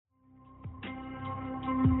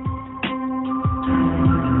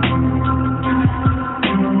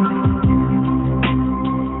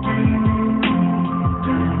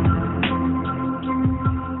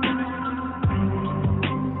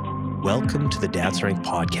Welcome to the Dad Strength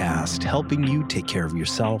Podcast, helping you take care of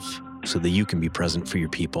yourself so that you can be present for your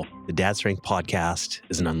people. The Dad Strength Podcast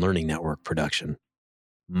is an Unlearning Network production.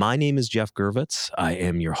 My name is Jeff Gervitz. I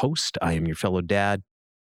am your host. I am your fellow dad.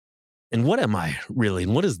 And what am I really?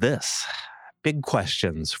 And what is this? Big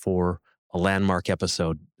questions for a landmark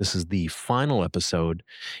episode. This is the final episode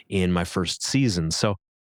in my first season. So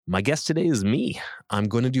my guest today is me. I'm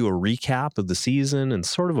going to do a recap of the season and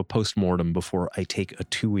sort of a postmortem before I take a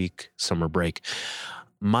 2-week summer break.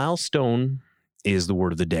 Milestone is the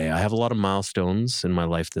word of the day. I have a lot of milestones in my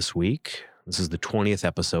life this week. This is the 20th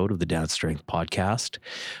episode of the Dad Strength Podcast.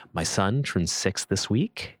 My son turned 6 this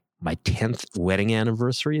week. My 10th wedding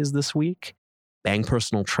anniversary is this week. Bang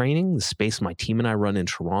Personal Training, the space my team and I run in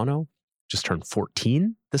Toronto, just turned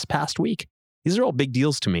 14 this past week. These are all big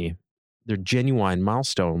deals to me. They're genuine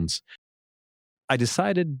milestones. I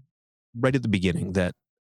decided right at the beginning that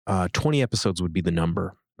 20 episodes would be the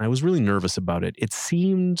number. I was really nervous about it. It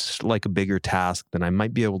seemed like a bigger task than I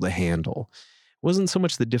might be able to handle. It wasn't so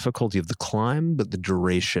much the difficulty of the climb, but the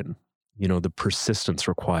duration, the persistence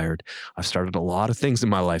required. I've started a lot of things in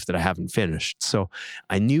my life that I haven't finished. So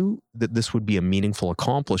I knew that this would be a meaningful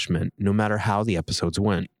accomplishment no matter how the episodes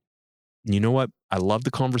went. And you know what? I love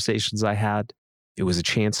the conversations I had. It was a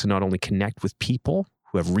chance to not only connect with people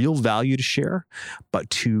who have real value to share, but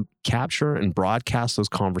to capture and broadcast those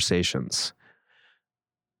conversations.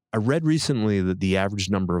 I read recently that the average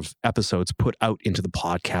number of episodes put out into the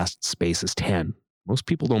podcast space is 10. Most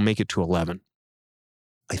people don't make it to 11.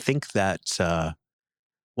 I think that, I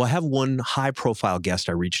have one high-profile guest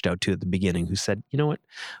I reached out to at the beginning who said, you know what,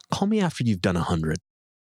 call me after you've done 100.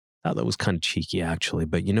 I thought that was kind of cheeky, actually.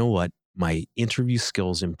 But you know what? My interview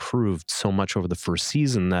skills improved so much over the first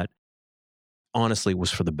season that honestly it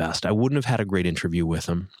was for the best. I wouldn't have had a great interview with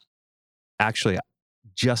him. Actually,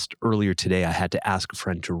 just earlier today, I had to ask a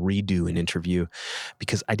friend to redo an interview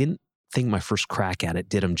because I didn't think my first crack at it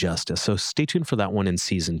did him justice. So stay tuned for that one in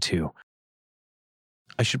season 2.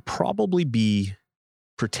 I should probably be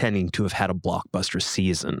pretending to have had a blockbuster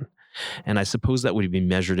season. And I suppose that would be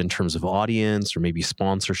measured in terms of audience or maybe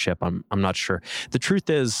sponsorship. I'm not sure. The truth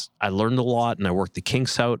is, I learned a lot and I worked the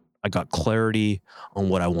kinks out. I got clarity on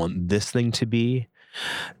what I want this thing to be.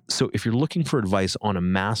 So if you're looking for advice on a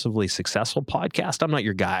massively successful podcast, I'm not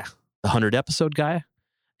your guy. The 100-episode guy,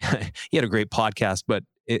 he had a great podcast, but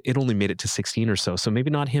it only made it to 16 or so. So maybe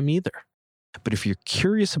not him either. But if you're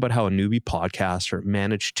curious about how a newbie podcaster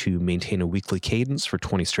managed to maintain a weekly cadence for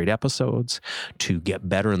 20 straight episodes, to get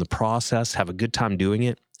better in the process, have a good time doing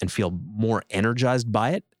it, and feel more energized by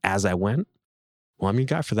it as I went, well, I'm your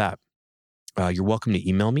guy for that. You're welcome to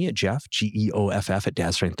email me at Jeff, GEOFF at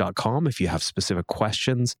dadstrength.com if you have specific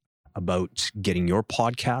questions about getting your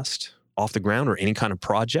podcast off the ground or any kind of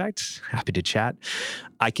project. Happy to chat.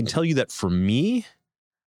 I can tell you that for me,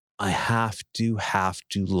 I have to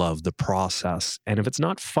love the process. And if it's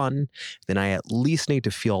not fun, then I at least need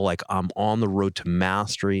to feel like I'm on the road to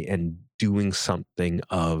mastery and doing something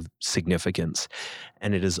of significance.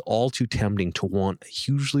 And it is all too tempting to want a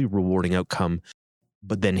hugely rewarding outcome,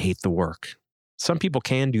 but then hate the work. Some people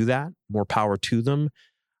can do that, more power to them.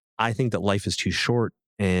 I think that life is too short.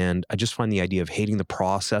 And I just find the idea of hating the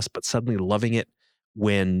process, but suddenly loving it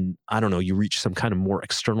when, you reach some kind of more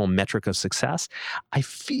external metric of success, I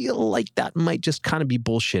feel like that might just kind of be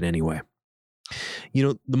bullshit anyway.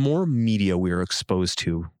 The more media we are exposed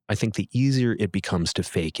to, I think the easier it becomes to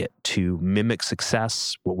fake it, to mimic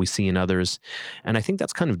success, what we see in others. And I think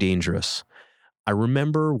that's kind of dangerous. I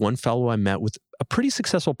remember one fellow I met with a pretty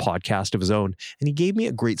successful podcast of his own, and he gave me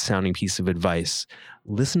a great sounding piece of advice.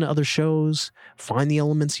 Listen to other shows, find the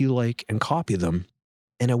elements you like, and copy them.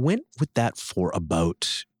 And I went with that for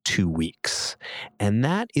about 2 weeks. And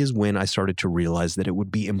that is when I started to realize that it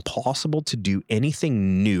would be impossible to do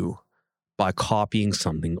anything new by copying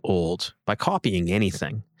something old, by copying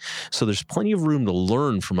anything. So there's plenty of room to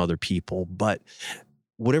learn from other people, but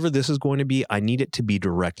whatever this is going to be, I need it to be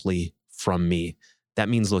directly from me. That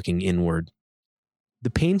means looking inward.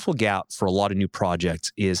 The painful gap for a lot of new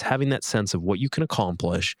projects is having that sense of what you can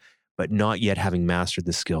accomplish, but not yet having mastered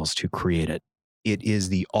the skills to create it. It is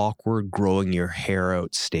the awkward growing your hair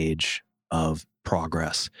out stage of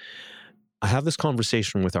progress. I have this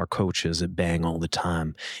conversation with our coaches at Bang all the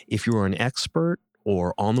time. If you are an expert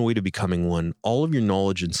or on the way to becoming one, all of your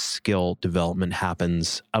knowledge and skill development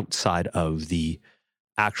happens outside of the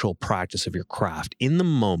actual practice of your craft. In the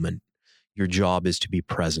moment, your job is to be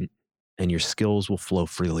present and your skills will flow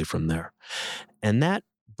freely from there. And that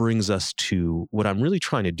brings us to what I'm really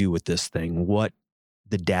trying to do with this thing, what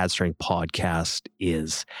the Dad Strength Podcast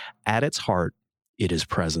is. At its heart, it is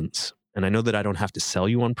presence. And I know that I don't have to sell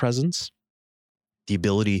you on presence. The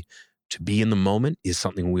ability to be in the moment is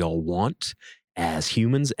something we all want as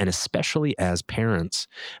humans and especially as parents.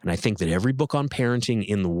 And I think that every book on parenting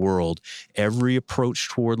in the world, every approach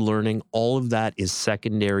toward learning, all of that is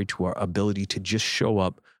secondary to our ability to just show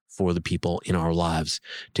up for the people in our lives,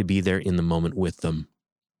 to be there in the moment with them.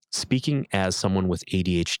 Speaking as someone with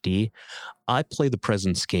ADHD, I play the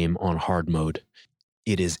presence game on hard mode.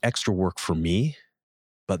 It is extra work for me,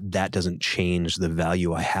 but that doesn't change the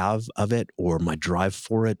value I have of it or my drive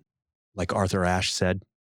for it. Like Arthur Ashe said,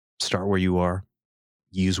 start where you are,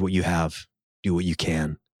 use what you have, do what you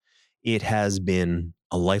can. It has been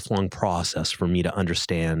a lifelong process for me to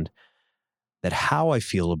understand that how I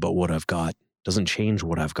feel about what I've got doesn't change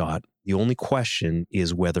what I've got. The only question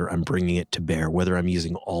is whether I'm bringing it to bear, whether I'm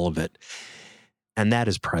using all of it. And that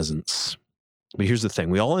is presence. But here's the thing.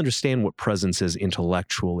 We all understand what presence is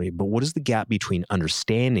intellectually, but what is the gap between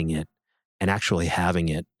understanding it and actually having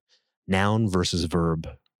it? Noun versus verb,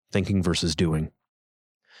 thinking versus doing.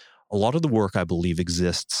 A lot of the work, I believe,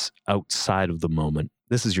 exists outside of the moment.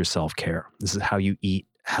 This is your self-care. This is how you eat,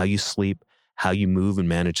 how you sleep, how you move and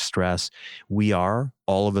manage stress. We are,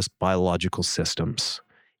 all of us, biological systems.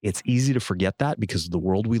 It's easy to forget that because of the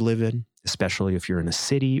world we live in, especially if you're in a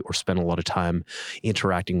city or spend a lot of time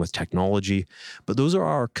interacting with technology. But those are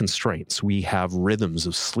our constraints. We have rhythms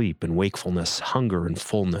of sleep and wakefulness, hunger and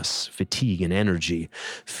fullness, fatigue and energy,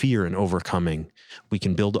 fear and overcoming. We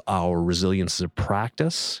can build our resilience as a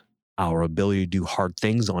practice. Our ability to do hard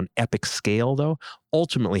things on epic scale, though,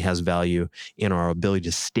 ultimately has value in our ability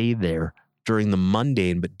to stay there during the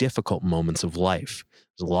mundane but difficult moments of life.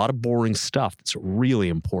 There's a lot of boring stuff that's really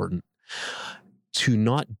important. To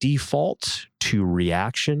not default to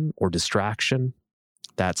reaction or distraction,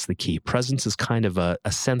 that's the key. Presence is kind of a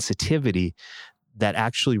sensitivity that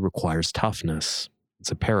actually requires toughness.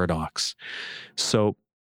 It's a paradox. So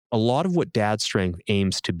a lot of what Dad Strength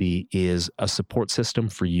aims to be is a support system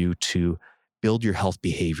for you to build your health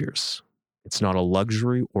behaviors. It's not a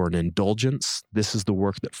luxury or an indulgence. This is the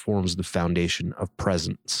work that forms the foundation of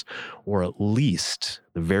presence, or at least,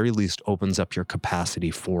 the very least, opens up your capacity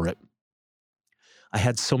for it. I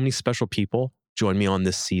had so many special people join me on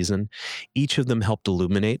this season. Each of them helped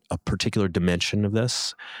illuminate a particular dimension of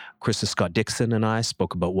this. Krista Scott Dixon and I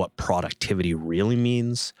spoke about what productivity really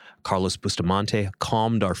means. Carlos Bustamante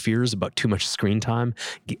calmed our fears about too much screen time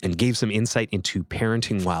and gave some insight into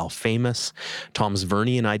parenting while famous. Thomas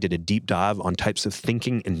Verney and I did a deep dive on types of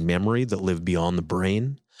thinking and memory that live beyond the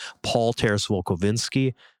brain. Paul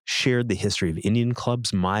Teres-Wolkowinsky shared the history of Indian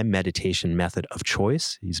clubs, my meditation method of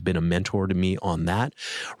choice. He's been a mentor to me on that.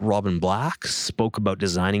 Robin Black spoke about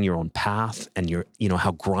designing your own path and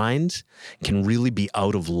how grind can really be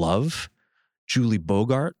out of love. Julie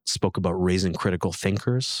Bogart spoke about raising critical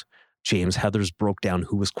thinkers. James Heathers broke down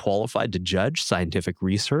who was qualified to judge scientific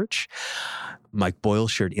research. Mike Boyle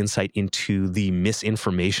shared insight into the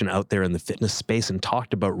misinformation out there in the fitness space and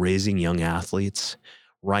talked about raising young athletes.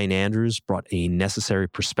 Ryan Andrews brought a necessary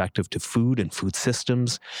perspective to food and food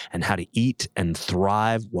systems and how to eat and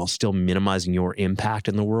thrive while still minimizing your impact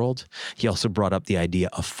in the world. He also brought up the idea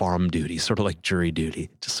of farm duty, sort of like jury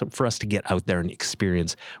duty, just for us to get out there and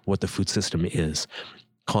experience what the food system is.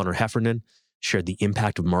 Connor Heffernan shared the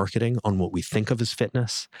impact of marketing on what we think of as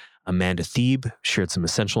fitness. Amanda Thebe shared some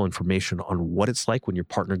essential information on what it's like when your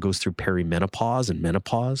partner goes through perimenopause and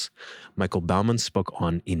menopause. Michael Bauman spoke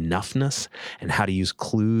on enoughness and how to use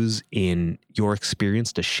clues in your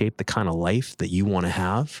experience to shape the kind of life that you want to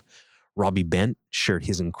have. Robbie Bent shared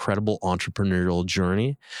his incredible entrepreneurial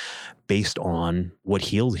journey based on what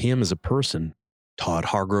healed him as a person. Todd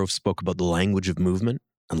Hargrove spoke about the language of movement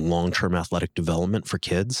and long-term athletic development for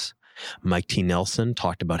kids. Mike T. Nelson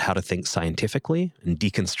talked about how to think scientifically and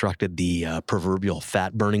deconstructed the proverbial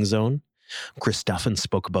fat-burning zone. Chris Duffin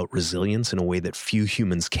spoke about resilience in a way that few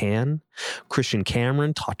humans can. Christian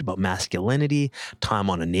Cameron talked about masculinity, time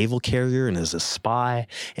on a naval carrier and as a spy,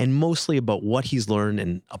 and mostly about what he's learned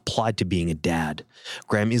and applied to being a dad.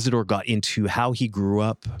 Graham Isidore got into how he grew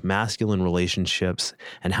up, masculine relationships,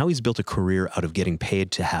 and how he's built a career out of getting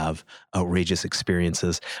paid to have outrageous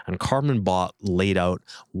experiences. And Carmen Bott laid out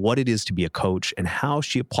what it is to be a coach and how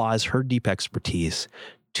she applies her deep expertise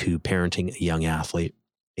to parenting a young athlete.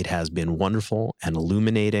 It has been wonderful and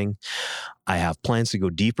illuminating. I have plans to go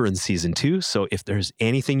deeper in season 2. So if there's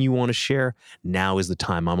anything you want to share, now is the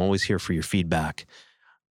time. I'm always here for your feedback.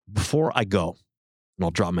 Before I go, and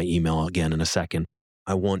I'll drop my email again in a second,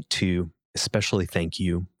 I want to especially thank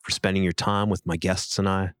you for spending your time with my guests and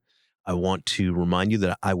I. I want to remind you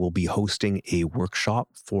that I will be hosting a workshop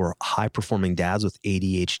for high-performing dads with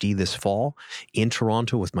ADHD this fall in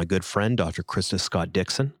Toronto with my good friend, Dr. Krista Scott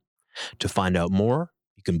Dixon. To find out more,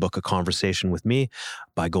 you can book a conversation with me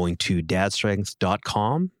by going to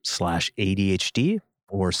dadstrength.com/ADHD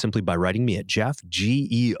or simply by writing me at Jeff,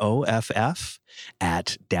 GEOFF,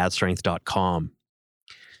 at dadstrength.com.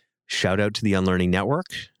 Shout out to the Unlearning Network,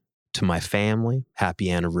 to my family.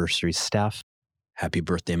 Happy anniversary, Steph. Happy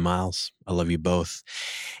birthday, Miles. I love you both.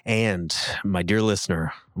 And my dear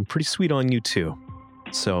listener, I'm pretty sweet on you too.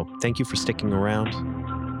 So thank you for sticking around.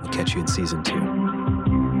 I'll catch you in season 2.